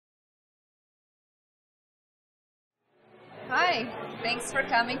Thanks for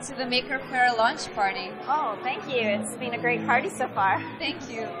coming to the Maker Faire launch party. Oh, thank you. It's been a great party so far. Thank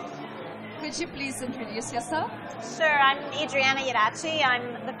you. Could you please introduce yourself? Sure, I'm Adriana Ieraci.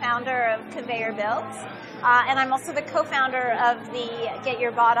 I'm the founder of Conveyor Builds, and I'm also the co-founder of the Get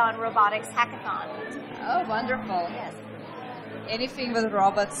Your Bot On Robotics Hackathon. Oh, wonderful. Yes. Anything with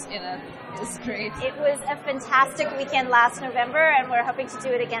robots in it is great. It was a fantastic weekend last November, and we're hoping to do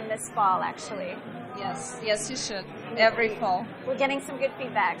it again this fall, actually. Yes, yes, you should. Every fall. We're getting some good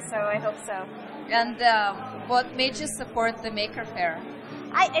feedback, so I hope so. And what made you support the Maker Faire?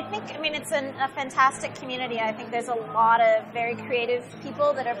 I think it's a fantastic community. I think there's a lot of very creative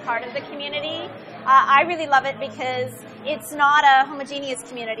people that are part of the community. I really love it because it's not a homogeneous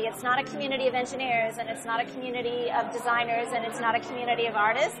community. It's not a community of engineers, and it's not a community of designers, and it's not a community of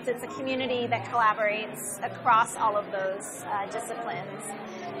artists. It's a community that collaborates across all of those disciplines.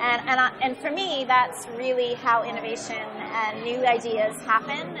 And for me, that's really how innovation and new ideas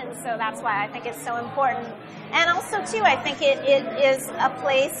happen, and so that's why I think it's so important. And also, too, I think it is a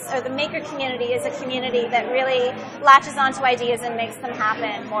place, or the maker community is a community that really latches onto ideas and makes them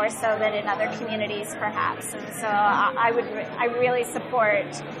happen more so than in other communities, perhaps. And so I really support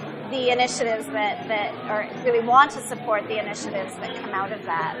the initiatives or really want to support the initiatives that come out of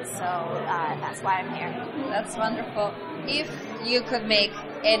that. So that's why I'm here. That's wonderful. If you could make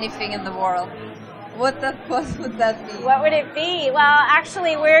anything in the world, what would that be? What would it be? Well,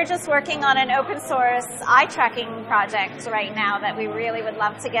 actually, we're just working on an open source eye tracking project right now that we really would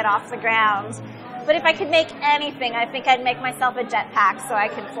love to get off the ground. But if I could make anything, I think I'd make myself a jetpack so I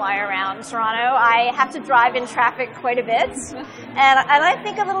could fly around Toronto. I have to drive in traffic quite a bit, and I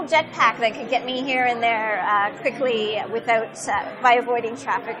think a little jetpack that could get me here and there quickly by avoiding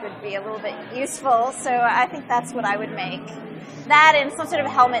traffic would be a little bit useful. So I think that's what I would make. That and some sort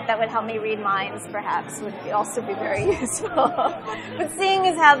of helmet that would help me read minds, perhaps, would also be very useful. But seeing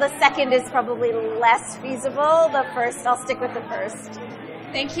as how the second is probably less feasible, the first, I'll stick with the first.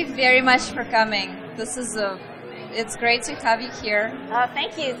 Thank you very much for coming. It's great to have you here.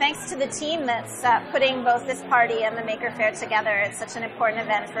 Thank you. Thanks to the team that's putting both this party and the Maker Faire together. It's such an important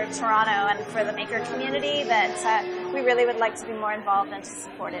event for Toronto and for the maker community that we really would like to be more involved and to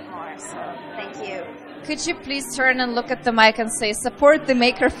support it more. So thank you. Could you please turn and look at the mic and say, support the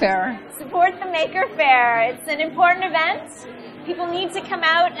Maker Faire? Support the Maker Faire. It's an important event. People need to come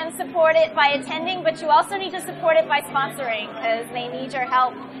out and support it by attending, but you also need to support it by sponsoring because they need your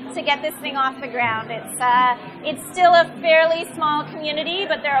help to get this thing off the ground. It's still a fairly small community,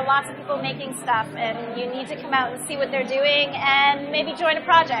 but there are lots of people making stuff, and you need to come out and see what they're doing and maybe join a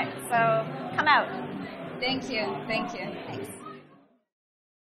project. So come out. Thank you. Thank you.